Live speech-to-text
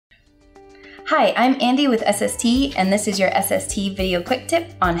Hi, I'm Andi with SST, and this is your SST video quick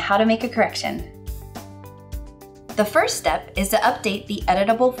tip on how to make a correction. The first step is to update the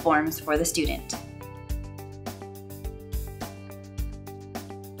editable forms for the student.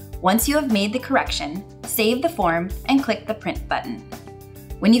 Once you have made the correction, save the form and click the print button.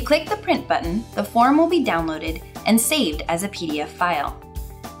 When you click the print button, the form will be downloaded and saved as a PDF file.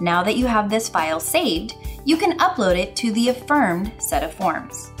 Now that you have this file saved, you can upload it to the Affirmed set of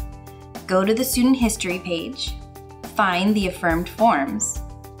forms. Go to the student history page, find the Affirmed forms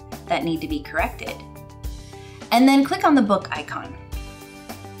that need to be corrected, and then click on the book icon.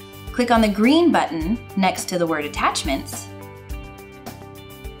 Click on the green button next to the word attachments.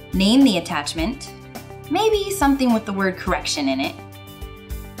 Name the attachment, maybe something with the word correction in it.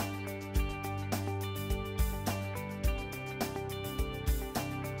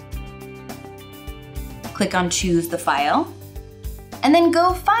 Click on Choose the File, and then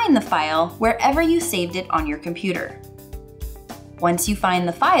go find the file wherever you saved it on your computer. Once you find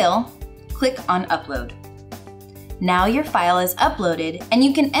the file, click on Upload. Now your file is uploaded and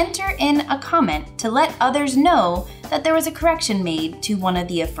you can enter in a comment to let others know that there was a correction made to one of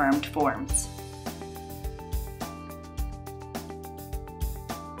the Affirmed forms.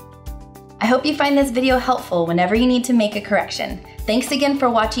 I hope you find this video helpful whenever you need to make a correction. Thanks again for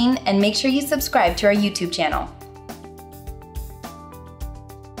watching, and make sure you subscribe to our YouTube channel.